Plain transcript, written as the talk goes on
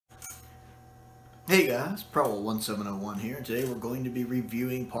Hey guys, Prowl 1701 here, and today we're going to be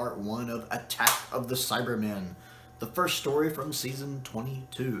reviewing part 1 of Attack of the Cybermen, the first story from Season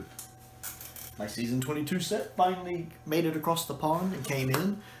 22. My Season 22 set finally made it across the pond and came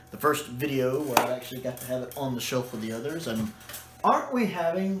in. The first video where I actually got to have it on the shelf with the others, and aren't we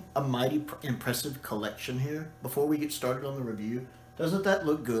having a mighty impressive collection here before we get started on the review? Doesn't that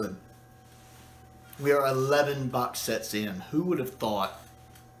look good? We are 11 box sets in. Who would have thought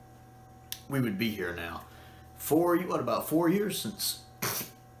we would be here now? About 4 years since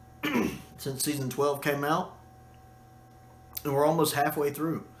since season 12 came out, and we're almost halfway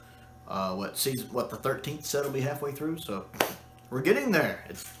through. The 13th set will be halfway through, so we're getting there.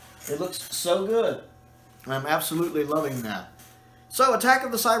 It looks so good. I'm absolutely loving that. So, Attack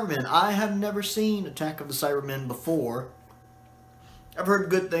of the Cybermen. I have never seen Attack of the Cybermen before. I've heard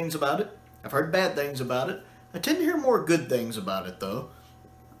good things about it. I've heard bad things about it. I tend to hear more good things about it, though,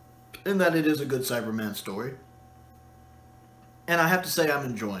 in that it is a good Cyberman story. And I have to say I'm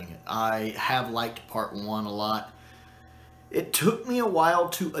enjoying it. I have liked part 1 a lot. It took me a while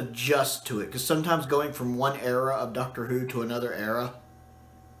to adjust to it, because sometimes going from one era of Doctor Who to another era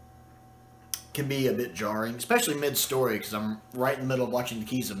can be a bit jarring, especially mid-story, because I'm right in the middle of watching The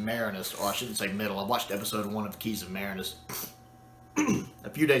Keys of Marinus. Or I shouldn't say middle. I watched episode 1 of The Keys of Marinus a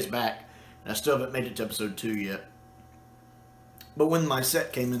few days back, and I still haven't made it to episode 2 yet. But when my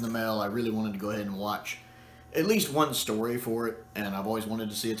set came in the mail, I really wanted to go ahead and watch at least one story for it, and I've always wanted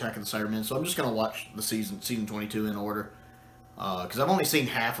to see Attack of the Cybermen, so I'm just going to watch the season 22 in order, because I've only seen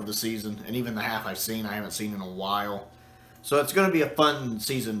half of the season, and even the half I've seen, I haven't seen in a while. So it's going to be a fun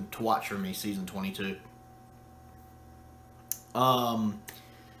season to watch for me, season 22.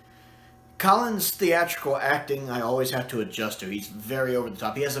 Colin's theatrical acting, I always have to adjust to. He's very over the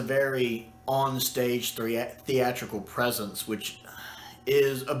top. He has a very on-stage theatrical presence, which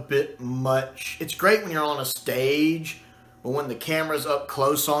is a bit much. It's great when you're on a stage, but when the camera's up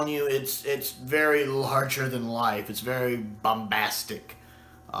close on you, it's very larger than life. It's very bombastic.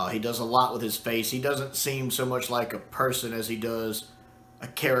 He does a lot with his face. He doesn't seem so much like a person as he does a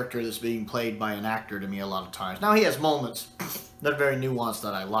character that's being played by an actor to me a lot of times. Now, he has moments that are very nuanced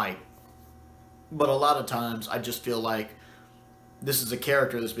that I like, but a lot of times I just feel like this is a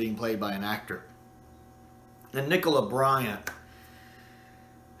character that's being played by an actor. And Nicola Bryant,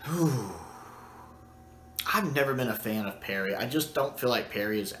 I've never been a fan of Perry. I just don't feel like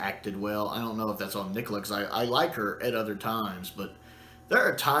Perry has acted well. I don't know if that's on Nicola, because I like her at other times, but there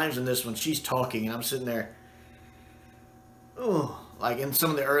are times in this when she's talking and I'm sitting there, like in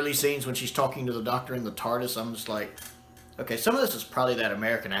some of the early scenes when she's talking to the doctor in the TARDIS, I'm just like, okay, some of this is probably that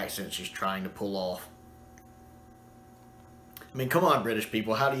American accent she's trying to pull off. I mean, come on, British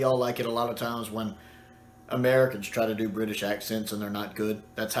people. How do y'all like it a lot of times when Americans try to do British accents and they're not good?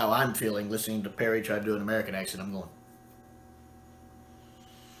 That's how I'm feeling listening to Perry try to do an American accent. I'm going.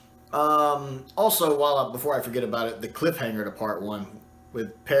 Also, before I forget about it, the cliffhanger to part 1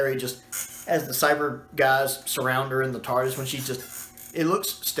 with Perry just as the cyber guys surround her in the TARDIS when she's just, it looks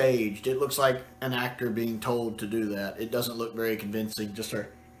staged. It looks like an actor being told to do that. It doesn't look very convincing. Just her,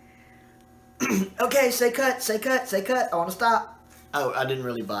 okay, say cut, say cut, say cut. I want to stop. Oh, I didn't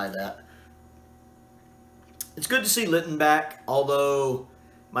really buy that. It's good to see Lytton back, although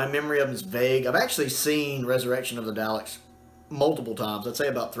my memory of him is vague. I've actually seen Resurrection of the Daleks multiple times. I'd say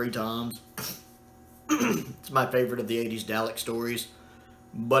about 3 times. It's my favorite of the 80s Dalek stories.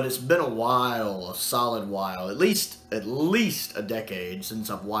 But it's been a while, a solid while. At least a decade since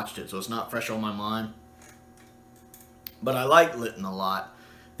I've watched it, so it's not fresh on my mind. But I like Lytton a lot.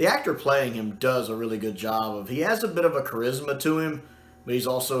 The actor playing him does a really good job of, he has a bit of a charisma to him, but he's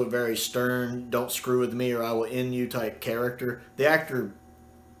also a very stern, don't screw with me or I will end you type character. The actor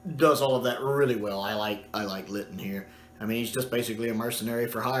does all of that really well. I like Lytton here. I mean, he's just basically a mercenary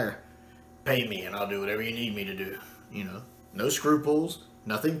for hire. Pay me and I'll do whatever you need me to do. You know, no scruples,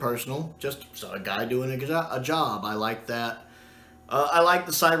 nothing personal, just a guy doing a job. I like that. I like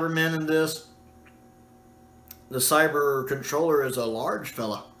the Cybermen in this. The cyber controller is a large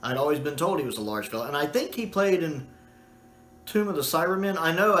fella. I'd always been told he was a large fella, and I think he played in Tomb of the Cybermen.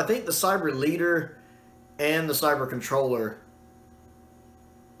 I think the cyber leader and the cyber controller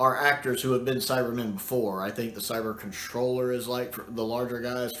are actors who have been Cybermen before. I think the cyber controller is like the larger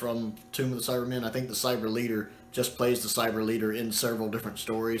guys from Tomb of the Cybermen. I think the cyber leader just plays the cyber leader in several different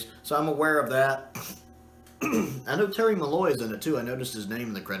stories, so I'm aware of that. I know Terry Malloy is in it too. I noticed his name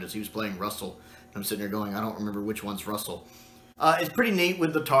in the credits. He was playing Russell. I'm sitting there going, I don't remember which one's Russell. It's pretty neat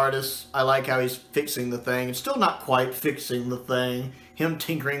with the TARDIS. I like how he's fixing the thing. It's still not quite fixing the thing. Him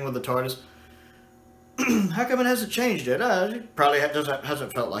tinkering with the TARDIS. How come it hasn't changed yet? It probably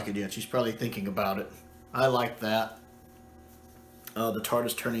hasn't felt like it yet. She's probably thinking about it. I like that. The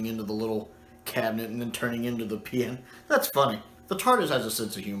TARDIS turning into the little cabinet and then turning into the piano. That's funny. The TARDIS has a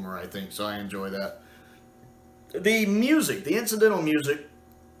sense of humor, I think, so I enjoy that. The music, the incidental music,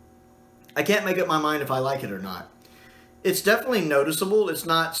 I can't make up my mind if I like it or not. It's definitely noticeable. It's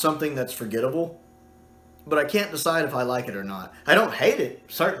not something that's forgettable. But I can't decide if I like it or not. I don't hate it,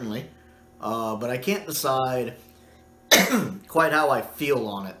 certainly. But I can't decide quite how I feel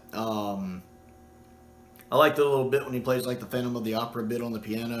on it. I like the little bit when he plays like the Phantom of the Opera bit on the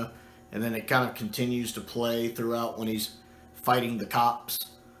piano. And then it kind of continues to play throughout when he's fighting the cops.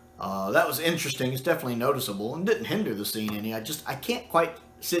 That was interesting. It's definitely noticeable and didn't hinder the scene any. I can't quite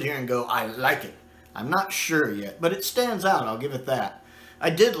sit here and go, I like it. I'm not sure yet, but it stands out. I'll give it that. I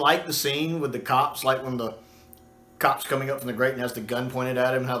did like the scene with the cops, like when the cop's coming up from the grate and has the gun pointed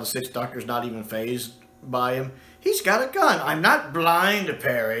at him, and how the Sixth Doctor's not even fazed by him. He's got a gun. I'm not blind,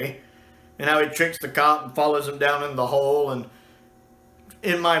 Perry. And how he tricks the cop and follows him down in the hole. And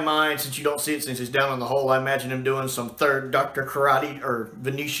in my mind, since you don't see it since he's down in the hole, I imagine him doing some Third Doctor karate or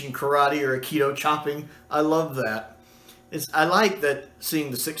Venetian karate or Aikido chopping. I love that. I like that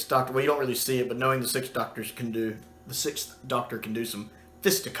seeing the Sixth Doctor. Well, you don't really see it, but knowing the Sixth Doctor can do some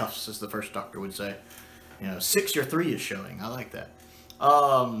fisticuffs, as the First Doctor would say. You know, 6 or 3 is showing. I like that.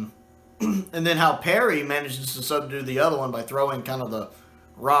 And then how Perry manages to subdue the other one by throwing kind of the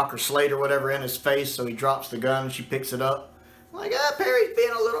rock or slate or whatever in his face, so he drops the gun and she picks it up. I'm like, Perry's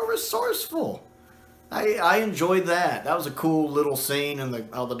being a little resourceful. I enjoyed that. That was a cool little scene,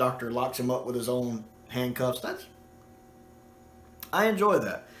 and how the Doctor locks him up with his own handcuffs. I enjoy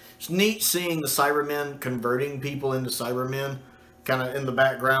that. It's neat seeing the Cybermen converting people into Cybermen, kind of in the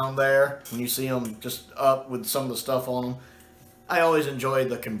background there, when you see them just up with some of the stuff on them. I always enjoy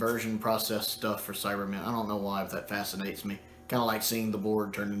the conversion process stuff for Cybermen. I don't know why, but that fascinates me. Kind of like seeing the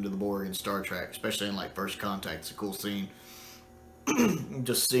Borg turn into the Borg in Star Trek, especially in like First Contact. It's a cool scene.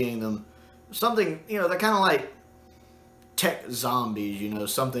 Just seeing them. Something, they're kind of like tech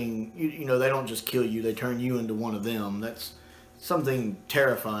zombies, something, they don't just kill you, they turn you into one of them. That's something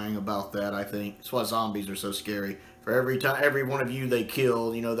terrifying about that, I think. That's why zombies are so scary. For every one of you they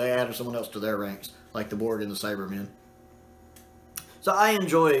kill, they add someone else to their ranks, like the Borg and the Cybermen. So I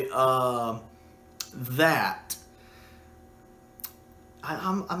enjoy that.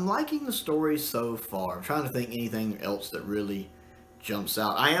 I'm liking the story so far. I'm trying to think anything else that really jumps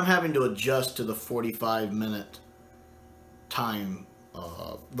out. I am having to adjust to the 45-minute time,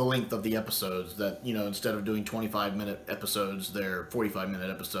 the length of the episodes. That, instead of doing 25-minute episodes, they're 45-minute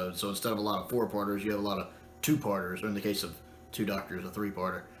episodes. So instead of a lot of 4-parters, you have a lot of 2-parters, or in the case of 2 Doctors, a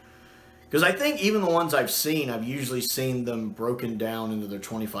 3-parter. Because I think even the ones I've usually seen them broken down into their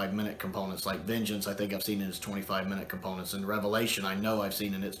 25-minute components. Like Vengeance, I think I've seen in its 25-minute components. And Revelation, I know I've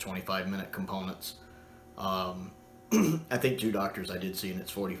seen in its 25-minute components. I think 2 Doctors I did see in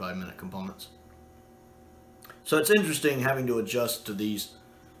its 45-minute components. So it's interesting having to adjust to these,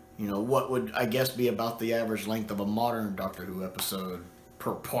 what would, I guess, be about the average length of a modern Doctor Who episode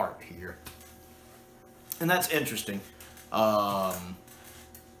per part here. And that's interesting.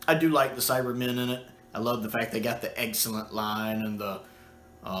 I do like the Cybermen in it. I love the fact they got the excellent line and the,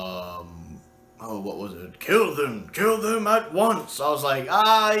 what was it? Kill them at once. I was like,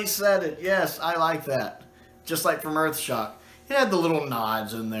 he said it. Yes, I like that. Just like from Earthshock. It had the little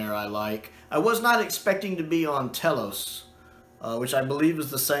nods in there I like. I was not expecting to be on Telos, which I believe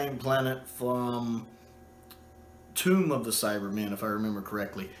is the same planet from Tomb of the Cybermen, if I remember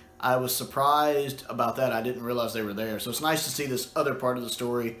correctly. I was surprised about that. I didn't realize they were there. So it's nice to see this other part of the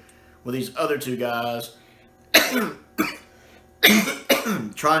story with these other 2 guys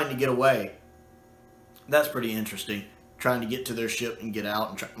trying to get away. That's pretty interesting. Trying to get to their ship and get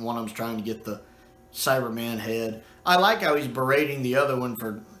out. And one of them's trying to get the Cyberman head. I like how he's berating the other one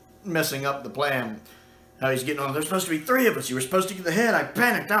for messing up the plan. How he's getting on. There's supposed to be 3 of us. You were supposed to get the head. I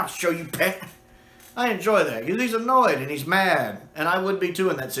panicked. I'll show you panic. I enjoy that, because he's annoyed and he's mad. And I would be too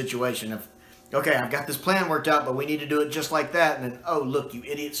in that situation. If, okay, I've got this plan worked out, but we need to do it just like that. And then, oh, look, you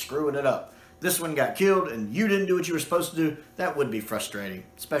idiot, screwing it up. This one got killed and you didn't do what you were supposed to do. That would be frustrating,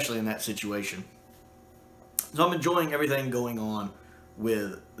 especially in that situation. So I'm enjoying everything going on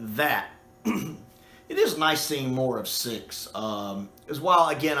with that. It is nice seeing more of Six. As while,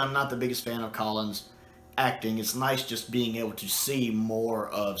 again, I'm not the biggest fan of Colin's acting, it's nice just being able to see more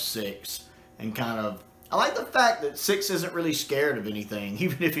of Six. And kind of, I like the fact that Six isn't really scared of anything,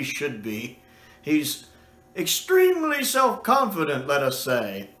 even if he should be. He's extremely self-confident, let us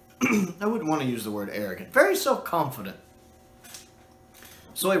say. I wouldn't want to use the word arrogant. Very self-confident.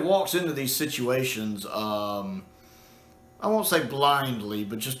 So he walks into these situations, I won't say blindly,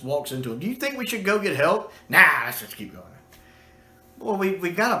 but just walks into them. Do you think we should go get help? Nah, let's just keep going. Well,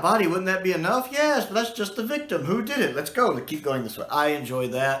 we got a body. Wouldn't that be enough? Yes, but that's just the victim. Who did it? Let's go. Let's keep going this way. I enjoy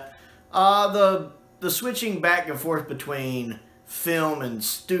that. The switching back and forth between film and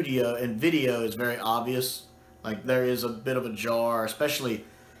studio and video is very obvious. Like, there is a bit of a jar, especially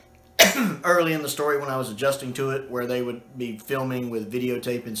early in the story when I was adjusting to it, where they would be filming with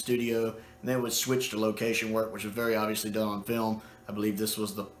videotape in studio, and they would switch to location work, which was very obviously done on film. I believe this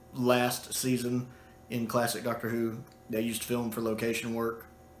was the last season in classic Doctor Who. They used film for location work.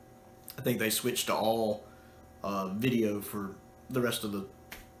 I think they switched to all video for the rest of the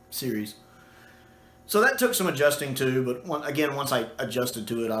series. So that took some adjusting to, but once I adjusted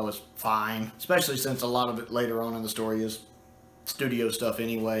to it, I was fine. Especially since a lot of it later on in the story is studio stuff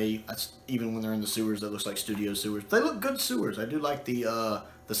anyway. Even when they're in the sewers, that looks like studio sewers. They look good sewers. I do like the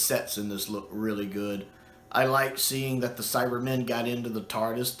sets in this look really good. I like seeing that the Cybermen got into the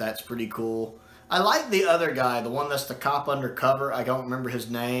TARDIS. That's pretty cool. I like the other guy, the one that's the cop undercover. I don't remember his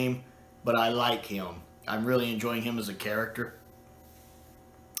name, but I like him. I'm really enjoying him as a character.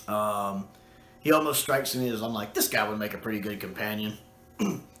 He almost strikes me as, I'm like, this guy would make a pretty good companion.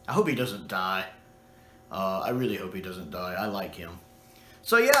 I hope he doesn't die. I really hope he doesn't die. I like him.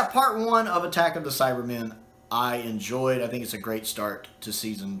 So yeah, part 1 of Attack of the Cybermen, I enjoyed. I think it's a great start to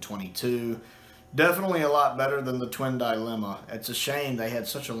season 22. Definitely a lot better than the Twin Dilemma. It's a shame they had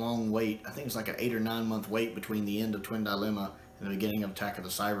such a long wait. I think it's like an 8 or 9 month wait between the end of Twin Dilemma and the beginning of Attack of the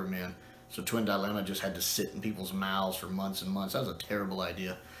Cybermen. So Twin Dilemma just had to sit in people's mouths for months and months. That was a terrible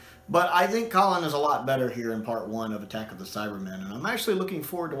idea. But I think Colin is a lot better here in part 1 of Attack of the Cybermen. And I'm actually looking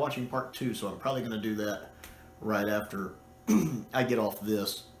forward to watching part 2, so I'm probably going to do that right after I get off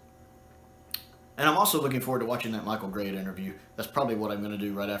this. And I'm also looking forward to watching that Michael Grade interview. That's probably what I'm going to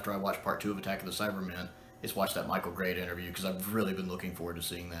do right after I watch part 2 of Attack of the Cybermen, is watch that Michael Grade interview, because I've really been looking forward to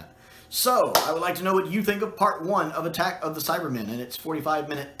seeing that. So, I would like to know what you think of part 1 of Attack of the Cybermen and its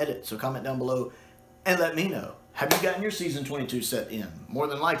 45-minute edit. So comment down below and let me know. Have you gotten your season 22 set in? More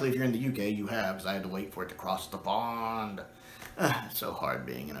than likely, if you're in the UK, you have, because I had to wait for it to cross the pond. It's so hard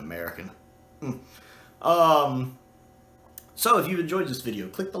being an American. So if you've enjoyed this video,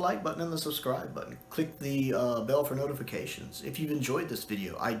 click the like button and the subscribe button. Click the bell for notifications. If you've enjoyed this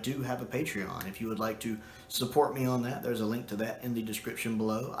video, I do have a Patreon. If you would like to support me on that, there's a link to that in the description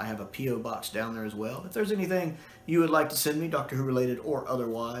below. I have a P.O. box down there as well. If there's anything you would like to send me, Doctor Who related or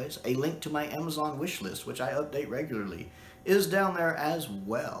otherwise, a link to my Amazon wish list, which I update regularly, is down there as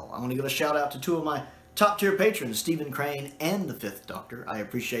well. I want to give a shout out to 2 of my top-tier patrons, Stephen Crane and the 5th Doctor. I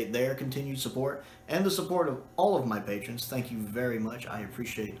appreciate their continued support and the support of all of my patrons. Thank you very much. I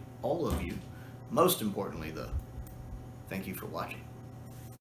appreciate all of you. Most importantly, though, thank you for watching.